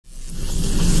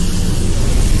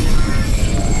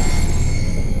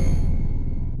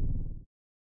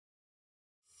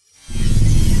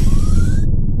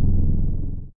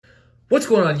What's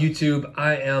going on YouTube?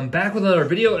 I am back with another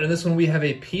video, and in this one we have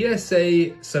a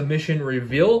PSA submission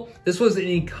reveal. This was an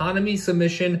economy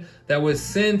submission that was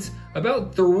sent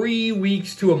about 3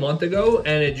 weeks to a month ago,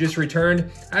 and it just returned.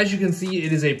 As you can see,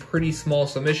 it is a pretty small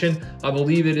submission. I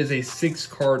believe it is a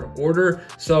 6-card order.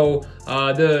 So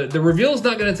the reveal is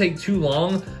not gonna take too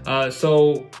long.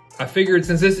 So I figured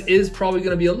since this is probably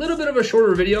gonna be a little bit of a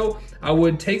shorter video, I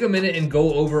would take a minute and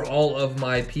go over all of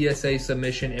my PSA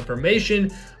submission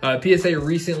information. PSA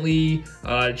recently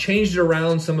changed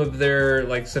around some of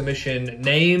their submission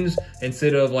names.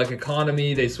 Instead of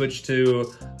economy, they switched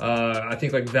to I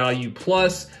think value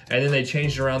plus, and then they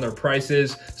changed around their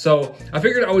prices. So I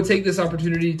figured I would take this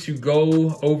opportunity to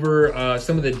go over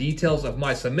some of the details of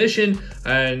my submission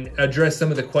and address some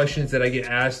of the questions that I get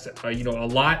asked a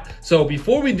lot. So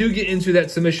before we do get into that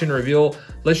submission reveal,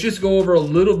 let's just go over a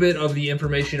little bit of the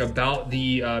information about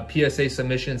the PSA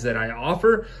submissions that I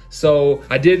offer. So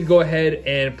I did go ahead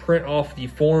and print off the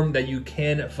form that you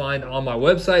can find on my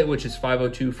website, which is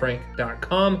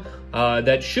 502frank.com.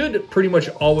 That should pretty much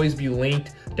always be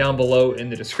linked down below in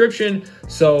the description.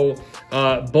 So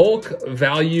bulk,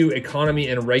 value, economy,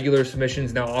 and regular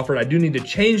submissions now offered. I do need to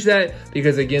change that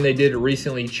because again, they did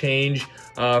recently change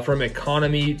from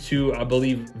economy to, I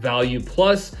believe, value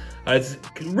plus. It's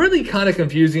really kind of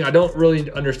confusing. I don't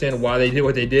really understand why they did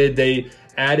what they did. They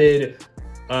added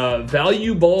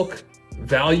value bulk,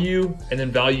 value, and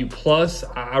then value plus.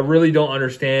 I really don't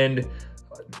understand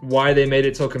why they made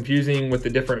it so confusing with the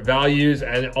different values,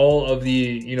 and all of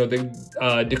the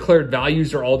declared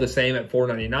values are all the same at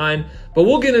 $4.99. But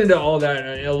we'll get into all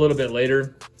that a little bit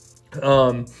later.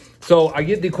 So I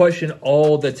get the question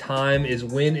all the time is,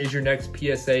 when is your next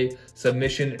PSA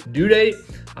submission due date?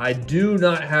 I do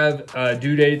not have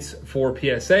due dates for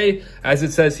PSA. As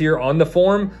it says here on the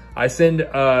form, I send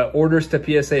orders to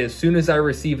PSA as soon as I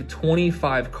receive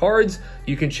 25 cards.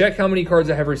 You can check how many cards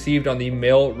I have received on the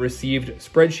mail received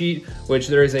spreadsheet, which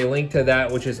there is a link to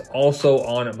that, which is also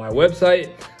on my website.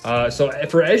 So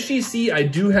for SGC, I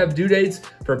do have due dates.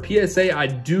 For PSA, I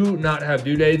do not have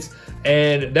due dates.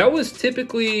 And that was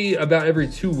typically about every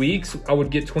 2 weeks, I would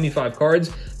get 25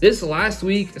 cards. This last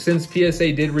week, since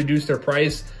PSA did reduce their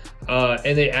price,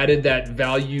 and they added that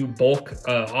value bulk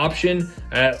option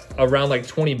at around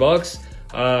 20 bucks.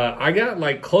 I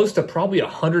got close to probably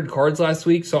 100 cards last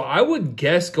week. So I would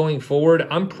guess going forward,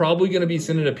 I'm probably going to be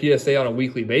sending a PSA on a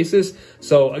weekly basis.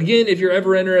 So again, if you're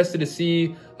ever interested to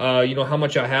see how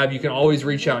much I have, you can always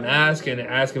reach out and ask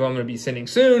if I'm going to be sending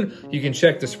soon. You can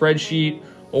check the spreadsheet,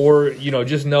 or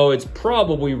just know it's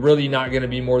probably really not going to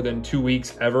be more than 2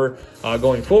 weeks ever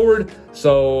going forward.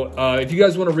 So if you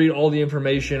guys want to read all the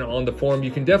information on the form,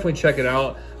 you can definitely check it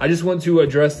out. I just want to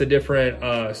address the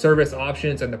different service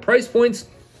options and the price points.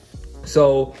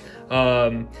 So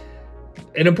an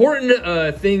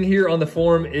important thing here on the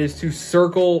form is to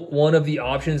circle one of the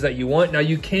options that you want. Now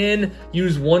you can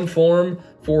use one form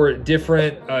for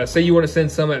different, say you want to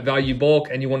send some at value bulk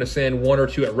and you want to send 1 or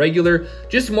 2 at regular,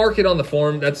 just mark it on the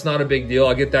form. That's not a big deal.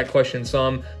 I get that question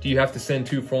some. Do you have to send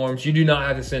 2 forms? You do not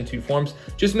have to send 2 forms.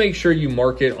 Just make sure you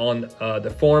mark it on the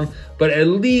form, but at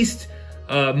least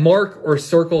mark or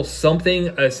circle something.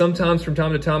 Sometimes from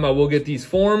time to time, I will get these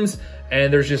forms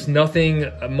and there's just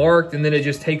nothing marked, and then it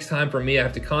just takes time for me. I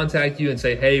have to contact you and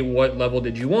say, hey, what level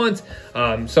did you want?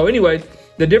 So anyway,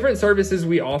 the different services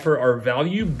we offer are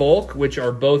value bulk, which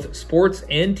are both sports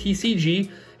and TCG.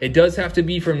 It does have to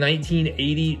be from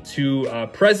 1980 to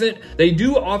present. They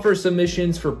do offer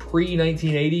submissions for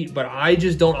pre-1980, but I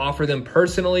just don't offer them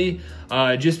personally,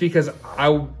 just because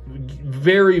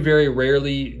very, very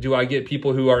rarely do I get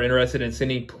people who are interested in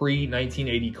sending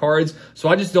pre-1980 cards. So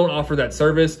I just don't offer that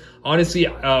service. Honestly,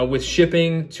 with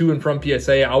shipping to and from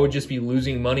PSA, I would just be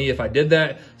losing money if I did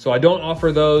that. So I don't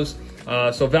offer those.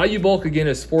 So value bulk, again,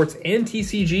 is sports and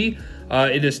TCG.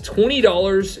 It is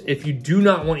 $20 if you do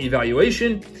not want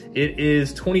evaluation. It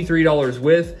is $23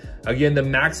 with. Again, the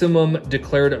maximum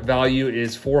declared value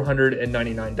is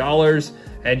 $499,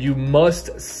 and you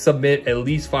must submit at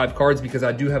least 5 cards because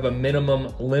I do have a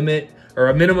minimum limit, or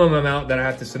a minimum amount that I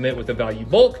have to submit with the value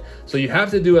bulk. So you have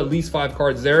to do at least 5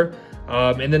 cards there.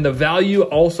 And then the value,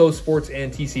 also sports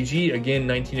and TCG, again,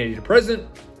 1980 to present.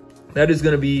 That is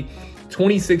going to be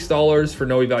 $26 for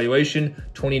no evaluation,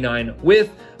 $29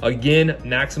 with. Again,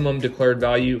 maximum declared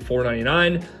value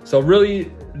 $499. So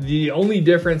really, the only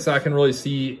difference I can really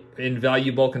see in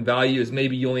value bulk and value is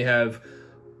maybe you only have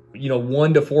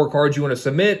 1 to 4 cards you want to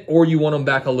submit, or you want them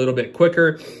back a little bit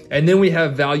quicker. And then we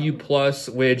have value plus,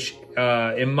 which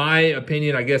in my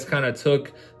opinion, I guess kind of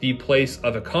took the place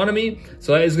of economy.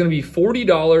 So that is going to be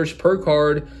 $40 per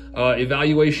card.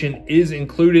 Evaluation is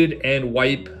included, and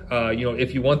wipe you know,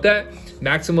 if you want that.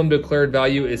 Maximum declared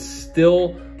value is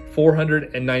still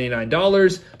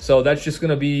 $499. So that's just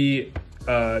going to be,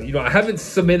 you know, I haven't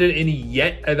submitted any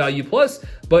yet at Value Plus,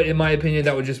 but in my opinion,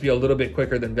 that would just be a little bit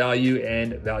quicker than Value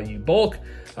and Value Bulk.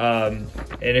 And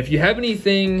if you have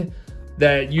anything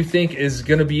that you think is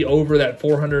going to be over that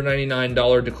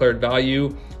 $499 declared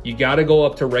value, you got to go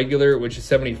up to regular, which is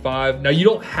 $75. Now you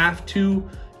don't have to,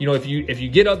 you know, if you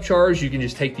get upcharged, you can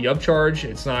just take the upcharge.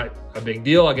 It's not a big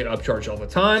deal. I get upcharged all the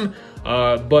time.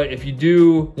 But if you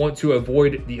do want to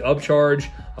avoid the upcharge,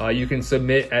 you can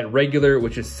submit at regular,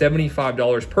 which is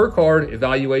 $75 per card.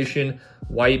 Evaluation,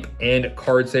 wipe, and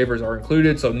card savers are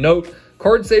included. So note,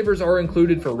 card savers are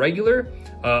included for regular.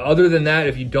 Other than that,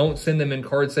 if you don't send them in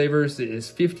card savers, it is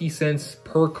 50 cents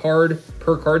per card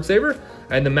saver.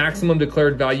 And the maximum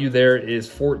declared value there is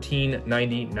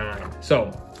 $14.99.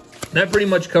 So that pretty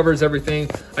much covers everything.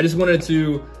 I just wanted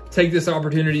to take this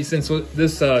opportunity, since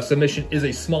this submission is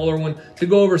a smaller one, to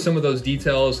go over some of those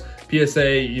details.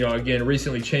 PSA, you know, again,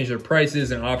 recently changed their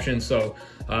prices and options. So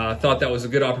I thought that was a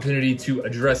good opportunity to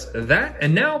address that.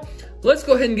 And now let's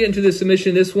go ahead and get into this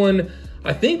submission. This one,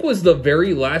 I think, was the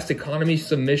very last economy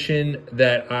submission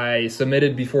that I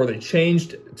submitted before they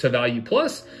changed to Value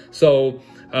Plus. So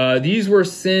these were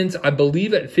sent, I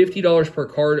believe, at $50 per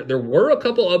card. There were a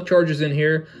couple upcharges in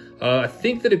here. I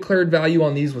think the declared value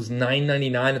on these was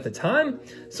 $9.99 at the time.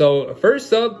 So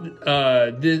first up,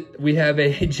 we have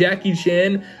a Jackie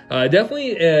Chan,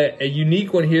 definitely a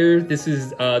unique one here. This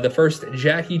is the first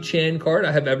Jackie Chan card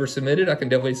I have ever submitted. I can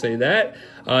definitely say that.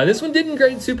 This one didn't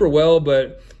grade super well,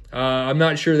 but I'm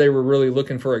not sure they were really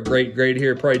looking for a great grade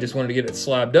here. Probably just wanted to get it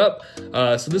slabbed up.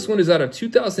 So this one is out of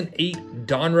 2008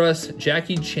 Donruss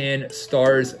Jackie Chan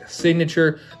Stars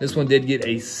signature. This one did get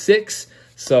a 6.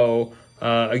 So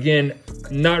again,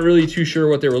 not really too sure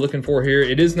what they were looking for here.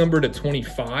 It is numbered at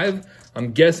 25.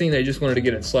 I'm guessing they just wanted to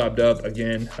get it slabbed up.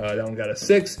 Again, that one got a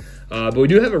 6. But we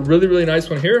do have a really, really nice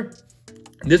one here.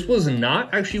 This was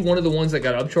not actually one of the ones that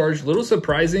got upcharged. A little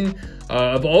surprising.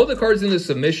 Of all the cards in this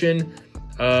submission,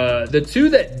 the two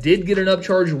that did get an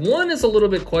upcharge, one is a little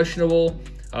bit questionable,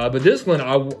 but this one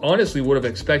I honestly would have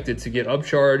expected to get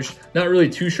upcharged. Not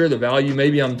really too sure the value.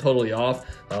 Maybe I'm totally off,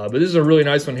 but this is a really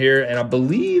nice one here, and I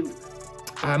believe,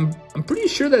 I'm pretty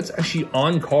sure that's actually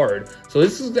on card. So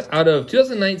this is out of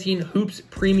 2019 Hoops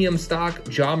Premium Stock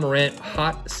Ja Morant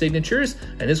Hot Signatures,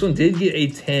 and this one did get a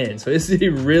 10. So this is a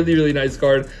really, really nice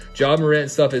card. Ja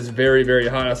Morant stuff is very, very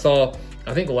hot.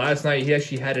 I think last night he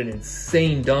actually had an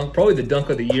insane dunk, probably the dunk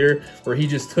of the year, where he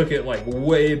just took it like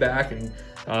way back and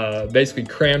basically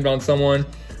crammed on someone.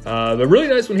 But really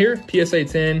nice one here, PSA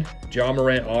 10, Ja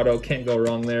Morant auto, can't go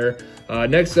wrong there.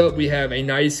 Next up, we have a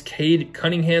nice Cade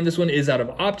Cunningham. This one is out of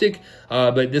Optic,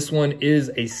 but this one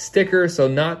is a sticker, so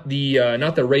not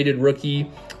the rated rookie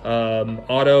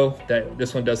auto. That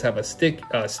this one does have a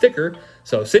sticker.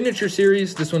 So signature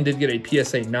series, this one did get a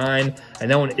PSA 9,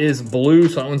 and that one is blue,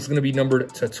 so that one's going to be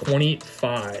numbered to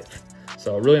 25.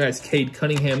 So really nice Cade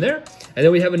Cunningham there. And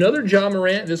then we have another Ja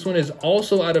Morant. This one is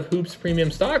also out of Hoops Premium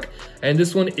Stock, and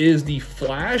this one is the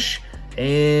Flash.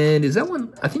 And is that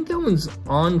one, I think that one's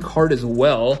on card as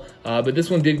well, but this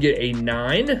one did get a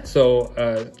 9.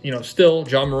 So, you know, still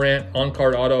Ja Morant on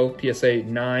card auto, PSA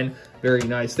 9, very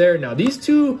nice there. Now these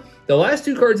two, the last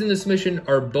two cards in this submission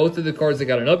are both of the cards that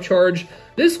got an upcharge.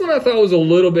 This one I thought was a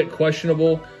little bit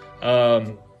questionable,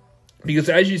 because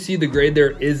as you see, the grade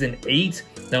there is an 8.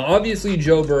 Now, obviously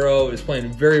Joe Burrow is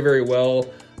playing very, very well.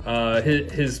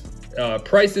 His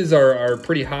prices are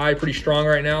pretty high, pretty strong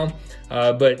right now.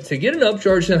 But to get an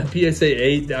upcharge on a PSA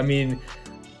 8, I mean,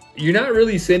 you're not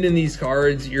really sending these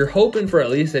cards. You're hoping for at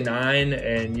least a 9,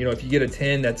 and you know, if you get a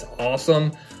 10, that's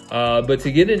awesome. But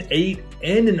to get an 8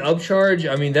 and an upcharge,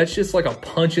 I mean, that's just like a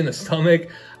punch in the stomach.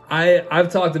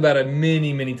 I've talked about it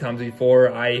many, many times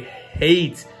before. I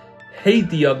hate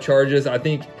the upcharges. I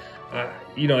think,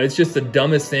 you know, it's just the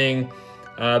dumbest thing.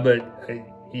 But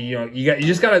you know, you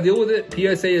just got to deal with it.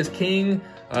 PSA is king.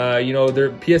 You know, their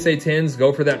PSA 10s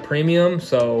go for that premium.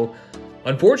 So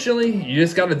unfortunately, you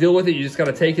just got to deal with it. You just got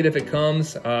to take it if it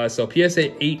comes. So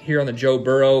PSA 8 here on the Joe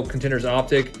Burrow Contenders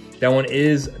Optic. That one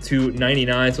is to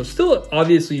 99. So still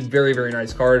obviously very, very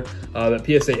nice card. But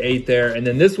PSA 8 there. And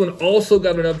then this one also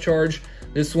got an upcharge.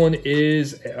 This one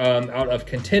is out of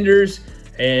Contenders.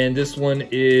 And this one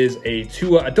is a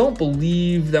 2. I don't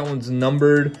believe that one's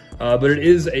numbered, but it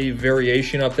is a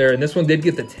variation up there. And this one did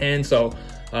get the 10. So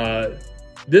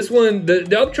this one, the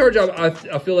upcharge,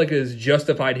 I feel like is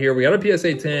justified here. We got a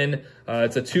PSA 10.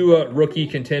 It's a 2 rookie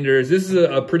Contenders. This is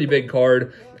a pretty big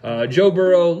card. Joe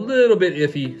Burrow, a little bit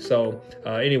iffy. So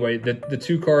anyway, the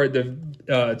 2 card, the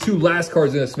two last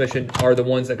cards in the submission are the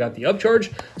ones that got the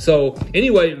upcharge. So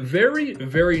anyway, very,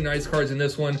 very nice cards in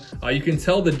this one. You can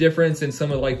tell the difference in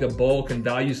some of like the bulk and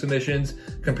value submissions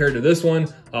compared to this one.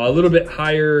 A little bit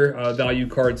higher value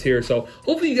cards here. So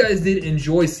hopefully you guys did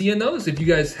enjoy seeing those. If you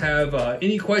guys have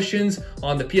any questions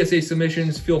on the PSA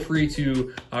submissions, feel free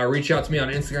to reach out to me on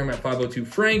Instagram at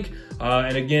 502frank.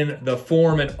 And again, the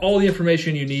form and all the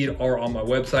information you need are on my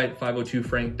website,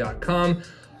 502frank.com.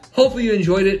 Hopefully you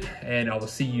enjoyed it, and I will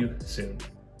see you soon.